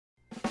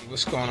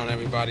What's going on,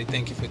 everybody?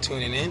 Thank you for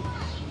tuning in.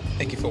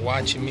 Thank you for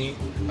watching me.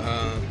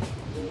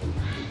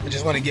 I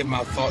just want to give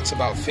my thoughts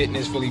about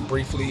fitness really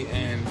briefly,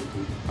 and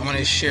I want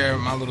to share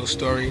my little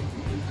story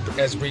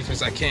as brief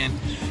as I can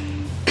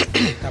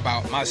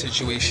about my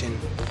situation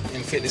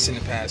in fitness in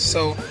the past.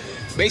 So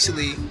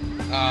basically,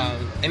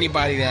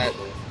 anybody that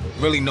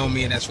really know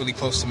me and that's really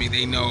close to me,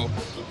 they know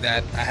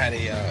that I had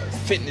a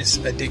fitness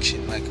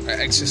addiction, like an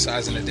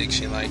exercising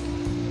addiction. Like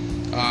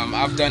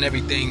I've done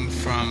everything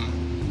from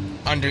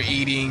under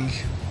eating,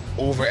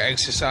 over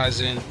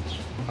exercising,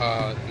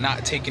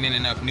 not taking in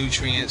enough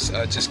nutrients,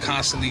 just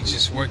constantly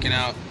just working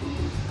out,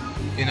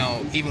 you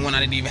know, even when I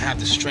didn't even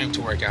have the strength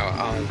to work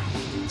out.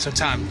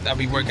 Sometimes I'll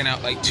be working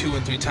out like 2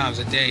 and 3 times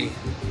a day,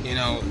 you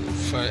know,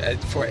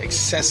 for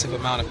excessive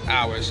amount of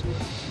hours,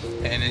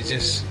 and it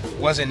just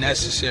wasn't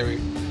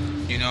necessary.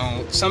 You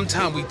know,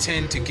 sometimes we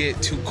tend to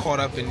get too caught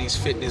up in these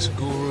fitness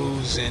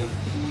gurus and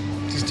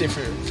these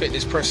different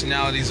fitness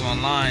personalities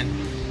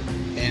online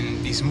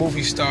and these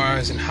movie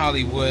stars in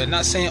Hollywood.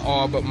 Not saying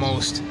all, but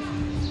most.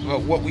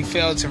 But what we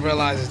fail to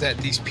realize is that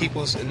these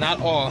people's,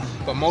 not all,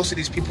 but most of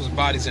these people's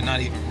bodies are not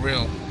even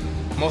real.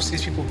 Most of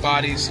these people's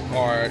bodies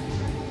are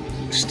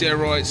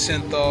steroids,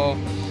 synthol,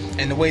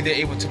 and the way they're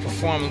able to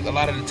perform a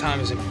lot of the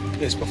time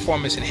is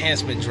performance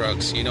enhancement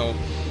drugs. You know,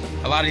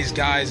 a lot of these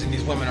guys and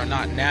these women are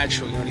not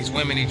natural. You know, these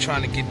women are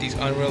trying to get these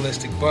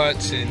unrealistic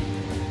butts and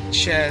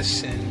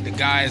chests, and the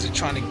guys are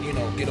trying to, you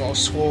know, get all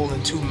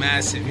swollen, too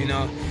massive, you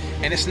know.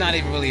 And it's not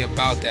even really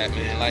about that,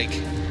 man. Like,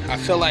 I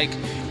feel like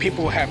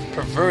people have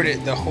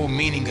perverted the whole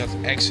meaning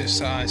of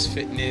exercise,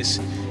 fitness,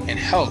 and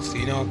health.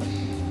 You know,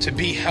 to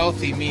be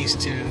healthy is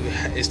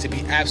to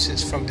be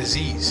absent from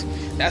disease.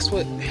 That's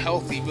what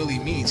healthy really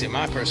means, in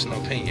my personal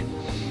opinion.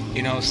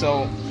 You know,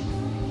 so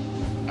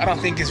I don't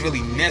think it's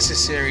really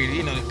necessary,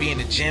 you know, to be in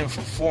the gym for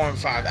 4 and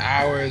 5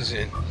 hours.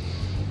 And,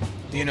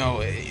 you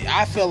know,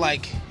 I feel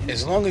like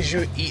as long as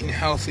you're eating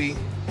healthy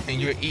and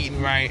you're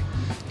eating right,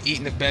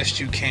 eating the best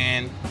you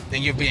can,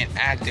 then you're being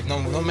active.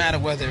 No matter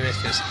whether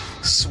it's just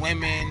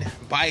swimming,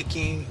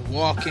 biking,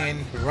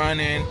 walking,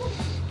 running.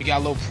 You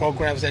got little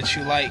programs that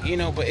you like, you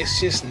know, but it's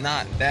just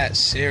not that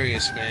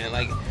serious, man.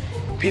 Like,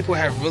 people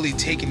have really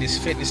taken this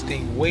fitness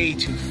thing way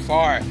too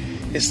far.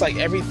 It's like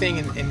everything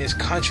in this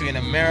country, in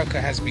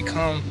America, has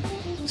become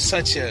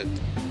such a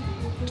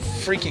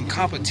freaking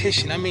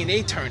competition. I mean,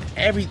 they turned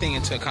everything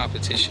into a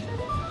competition.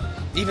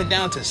 Even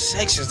down to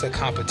sex is a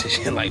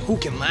competition. Like, who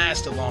can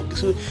last the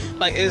longest?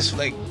 Like, it's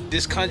like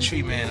this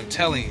country, man, I'm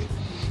telling you.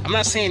 I'm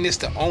not saying this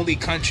the only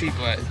country,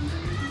 but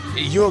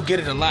you'll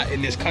get it a lot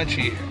in this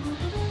country.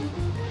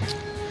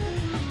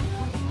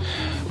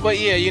 But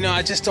yeah, you know,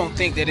 I just don't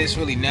think that it's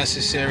really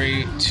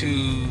necessary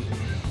to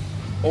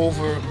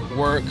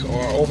overwork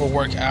or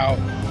overwork out,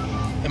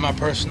 in my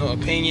personal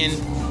opinion.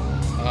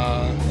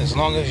 As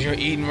long as you're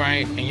eating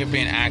right and you're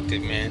being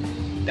active,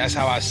 man. That's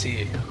how I see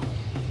it.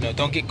 You know,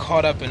 don't get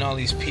caught up in all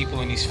these people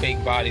and these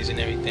fake bodies and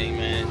everything,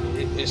 man.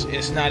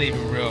 It's not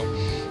even real.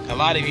 A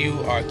lot of you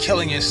are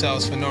killing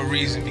yourselves for no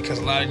reason because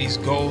a lot of these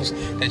goals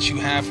that you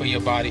have for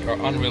your body are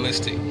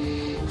unrealistic.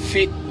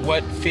 Fit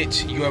what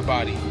fits your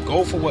body.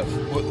 Go for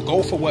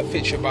what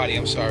fits your body.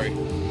 I'm sorry.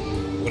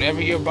 Whatever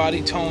your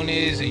body tone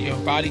is or your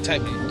body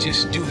type,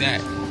 just do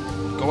that.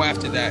 Go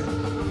after that.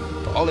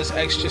 But all this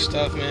extra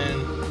stuff,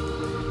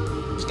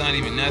 man, it's not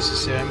even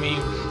necessary. I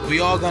mean, we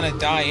all gonna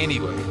die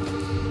anyway.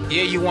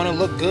 Yeah, you want to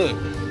look good.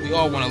 We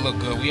all want to look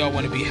good. We all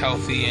want to be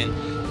healthy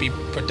and be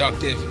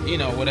productive, you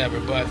know, whatever.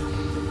 But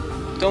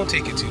don't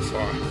take it too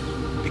far,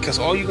 because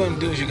all you're going to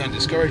do is you're going to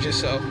discourage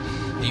yourself,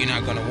 and you're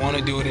not going to want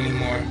to do it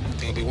anymore.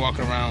 You're going to be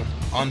walking around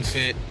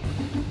unfit,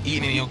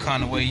 eating in your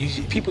kind of way.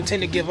 People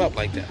tend to give up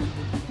like that.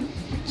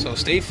 So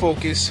stay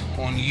focused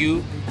on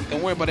you.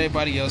 Don't worry about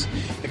everybody else.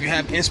 If you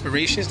have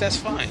inspirations, that's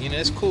fine. You know,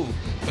 that's cool.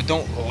 But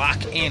don't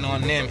lock in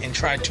on them and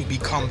try to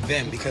become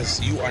them,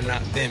 because you are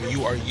not them.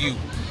 You are you.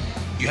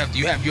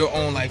 You have your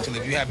own life to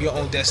live. You have your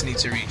own destiny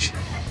to reach.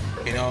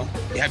 You know,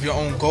 you have your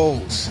own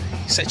goals.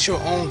 Set your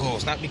own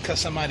goals, not because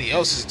somebody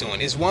else is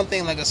doing it. It's one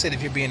thing, like I said,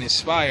 if you're being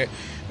inspired,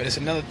 but it's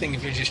another thing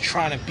if you're just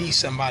trying to be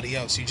somebody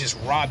else. You just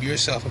rob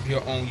yourself of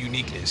your own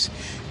uniqueness.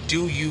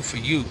 Do you for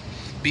you.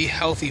 Be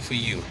healthy for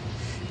you.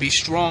 Be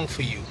strong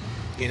for you.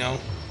 You know,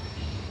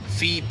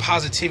 feed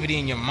positivity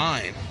in your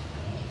mind.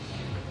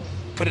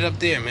 Put it up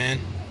there, man.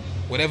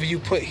 Whatever you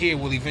put here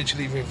will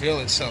eventually reveal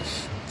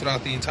itself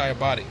throughout the entire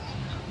body.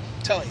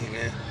 I'm telling you,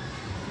 man.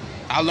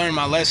 I learned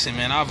my lesson,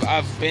 man.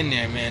 I've been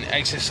there, man.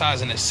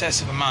 Exercising an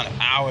excessive amount of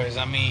hours.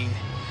 I mean,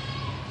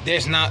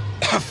 there's not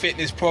a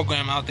fitness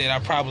program out there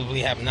that I probably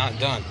have not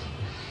done.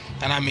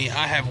 And I mean,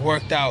 I have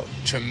worked out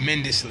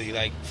tremendously,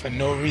 like, for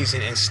no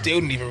reason, and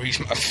still didn't even reach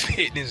my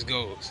fitness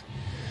goals.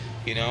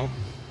 You know?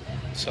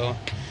 So,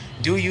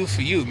 do you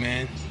for you,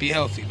 man. Be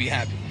healthy. Be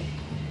happy.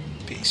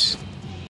 Peace.